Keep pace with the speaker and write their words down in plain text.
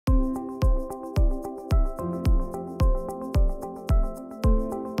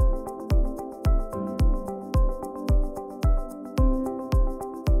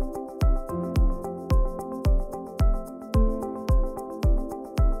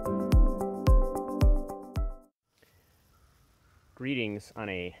Greetings on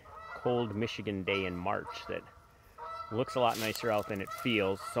a cold Michigan day in March that looks a lot nicer out than it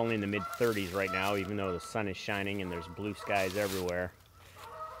feels. It's only in the mid-30s right now, even though the sun is shining and there's blue skies everywhere.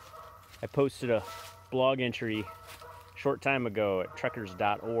 I posted a blog entry a short time ago at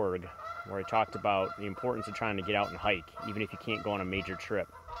trekkers.org where I talked about the importance of trying to get out and hike, even if you can't go on a major trip.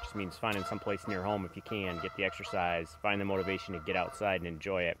 It just means finding some place near home if you can, get the exercise, find the motivation to get outside and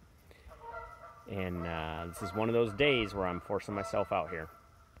enjoy it. And this is one of those days where I'm forcing myself out here.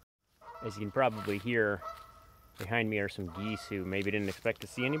 As you can probably hear, behind me are some geese who maybe didn't expect to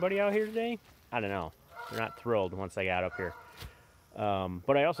see anybody out here today. I don't know. They're not thrilled once I got up here.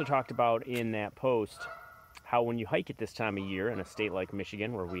 But I also talked about in that post how when you hike at this time of year in a state like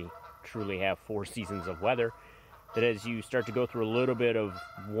Michigan, where we truly have 4 seasons of weather, that as you start to go through a little bit of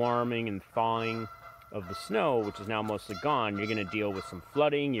warming and thawing of the snow, which is now mostly gone, you're going to deal with some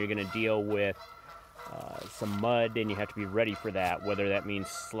flooding, you're going to deal with some mud, and you have to be ready for that, whether that means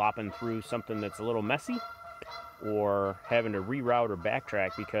slopping through something that's a little messy or having to reroute or backtrack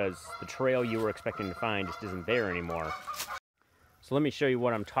because the trail you were expecting to find just isn't there anymore. So let me show you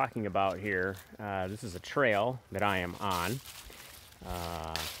what I'm talking about here. This is a trail that I am on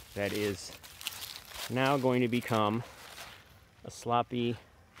that is now going to become a sloppy,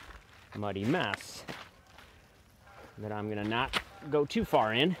 muddy mess that I'm going to not go too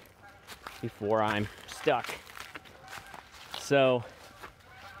far in before I'm stuck. So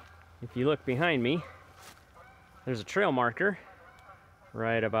if you look behind me, there's a trail marker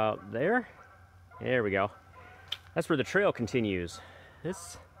right about there. There we go. That's where the trail continues.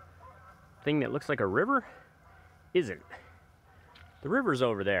 This thing that looks like a river isn't. The river's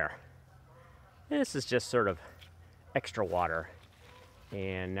over there. This is just sort of extra water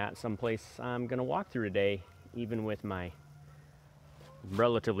and not someplace I'm gonna walk through today, even with my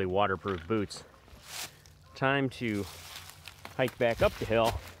relatively waterproof boots. Time to hike back up the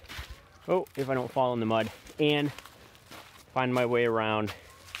hill. Oh, if I don't fall in the mud, and find my way around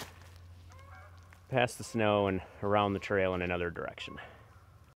past the snow and around the trail in another direction.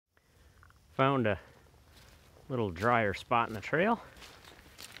 Found a little drier spot in the trail,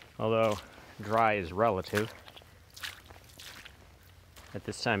 although dry is relative at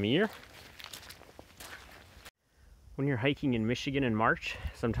this time of year. When you're hiking in Michigan in March,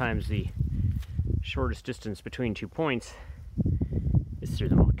 sometimes the shortest distance between 2 points is through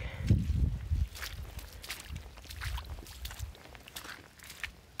the muck.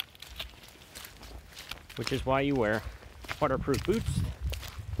 Which is why you wear waterproof boots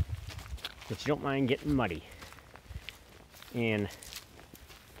that you don't mind getting muddy, and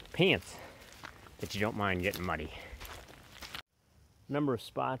pants that you don't mind getting muddy. A number of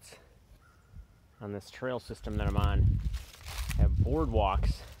spots on this trail system that I'm on have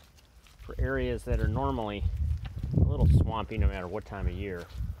boardwalks for areas that are normally a little swampy no matter what time of year,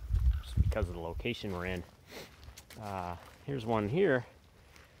 just because of the location we're in. Here's one here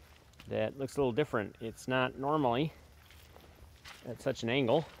that looks a little different. It's not normally at such an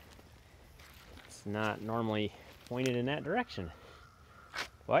angle. It's not normally pointed in that direction.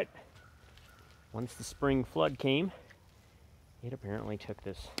 But once the spring flood came, it apparently took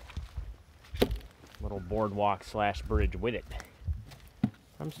this little boardwalk / bridge with it.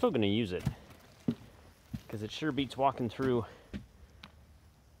 I'm still going to use it because it sure beats walking through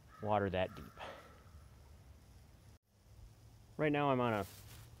water that deep. Right now I'm on a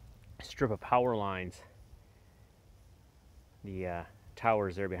strip of power lines. The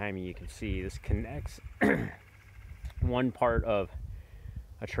towers there behind me, you can see this connects one part of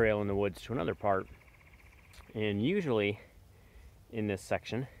a trail in the woods to another part, and usually in this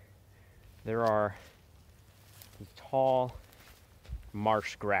section there are these tall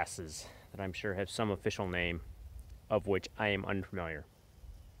marsh grasses that I'm sure have some official name of which I am unfamiliar.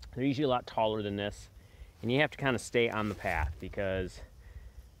 They're usually a lot taller than this, and you have to kind of stay on the path because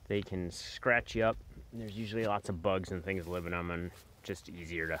they can scratch you up. There's usually lots of bugs and things living in them, and just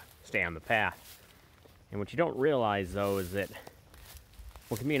easier to stay on the path. And what you don't realize though is that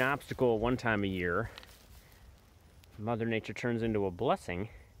what can be an obstacle one time a year, Mother Nature turns into a blessing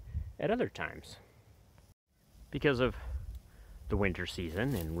at other times. Because of the winter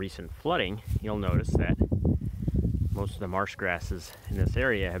season and recent flooding, you'll notice that most of the marsh grasses in this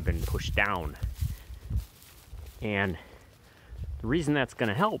area have been pushed down. And the reason that's going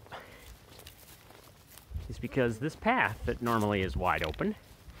to help is because this path that normally is wide open,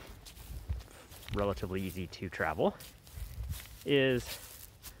 relatively easy to travel, is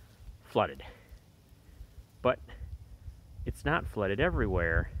flooded. But it's not flooded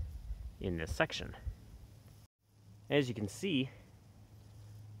everywhere in this section. As you can see,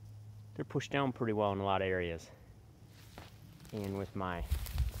 they're pushed down pretty well in a lot of areas. And with my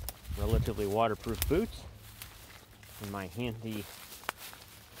relatively waterproof boots and my handy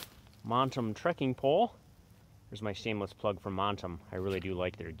Montum trekking pole. There's my shameless plug for Montum. I really do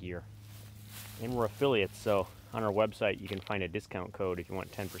like their gear. And we're affiliates, so on our website you can find a discount code if you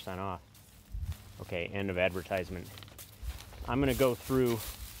want 10% off. Okay, end of advertisement. I'm going to go through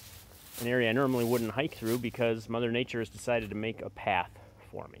an area I normally wouldn't hike through because Mother Nature has decided to make a path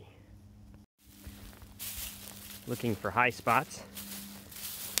for me. Looking for high spots.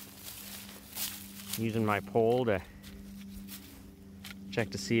 Using my pole to check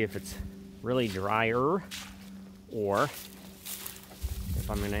to see if it's really drier or if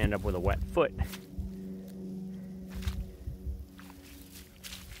I'm going to end up with a wet foot.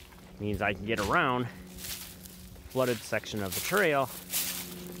 Means I can get around the flooded section of the trail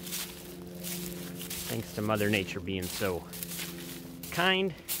thanks to Mother Nature being so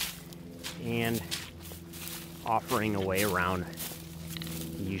kind and offering a way around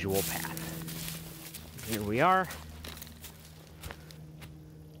the usual path. Here we are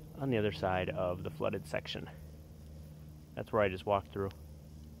on the other side of the flooded section. That's where I just walked through.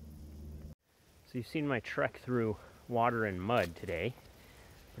 So you've seen my trek through water and mud today,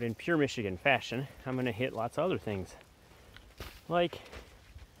 but in pure Michigan fashion, I'm going to hit lots of other things, like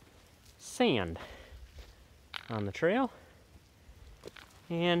sand on the trail,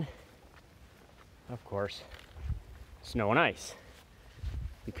 and of course, snow and ice,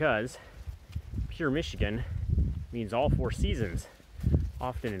 because pure Michigan means all 4 seasons,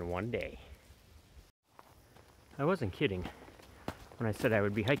 often in one day. I wasn't kidding when I said I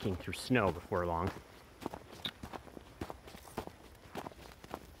would be hiking through snow before long.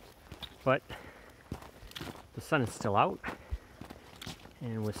 But the sun is still out,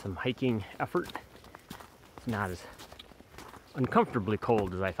 and with some hiking effort, it's not as uncomfortably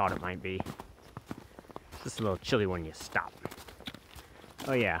cold as I thought it might be. It's just a little chilly when you stop.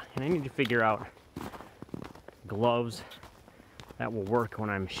 Oh yeah, and I need to figure out gloves that will work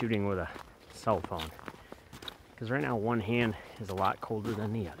when I'm shooting with a cell phone. Because right now one hand is a lot colder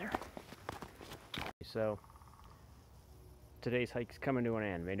than the other. So today's hike's coming to an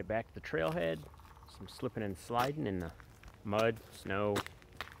end. Made it back to the trailhead. Some slipping and sliding in the mud, snow.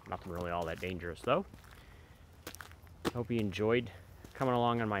 Nothing really all that dangerous though. Hope you enjoyed coming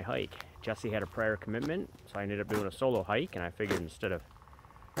along on my hike. Jesse had a prior commitment, so I ended up doing a solo hike, and I figured instead of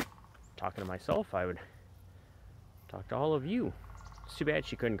talking to myself, I would talk to all of you. It's too bad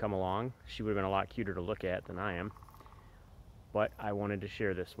she couldn't come along. She would have been a lot cuter to look at than I am. But I wanted to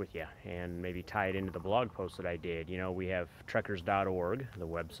share this with you and maybe tie it into the blog post that I did. You know, we have trekkers.org, the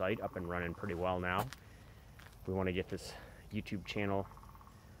website, up and running pretty well now. We want to get this YouTube channel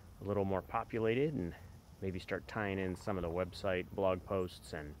a little more populated and maybe start tying in some of the website blog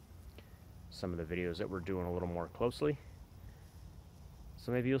posts and some of the videos that we're doing a little more closely.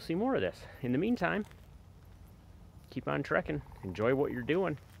 So maybe you'll see more of this. In the meantime, keep on trekking, enjoy what you're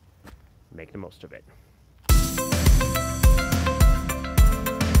doing, make the most of it.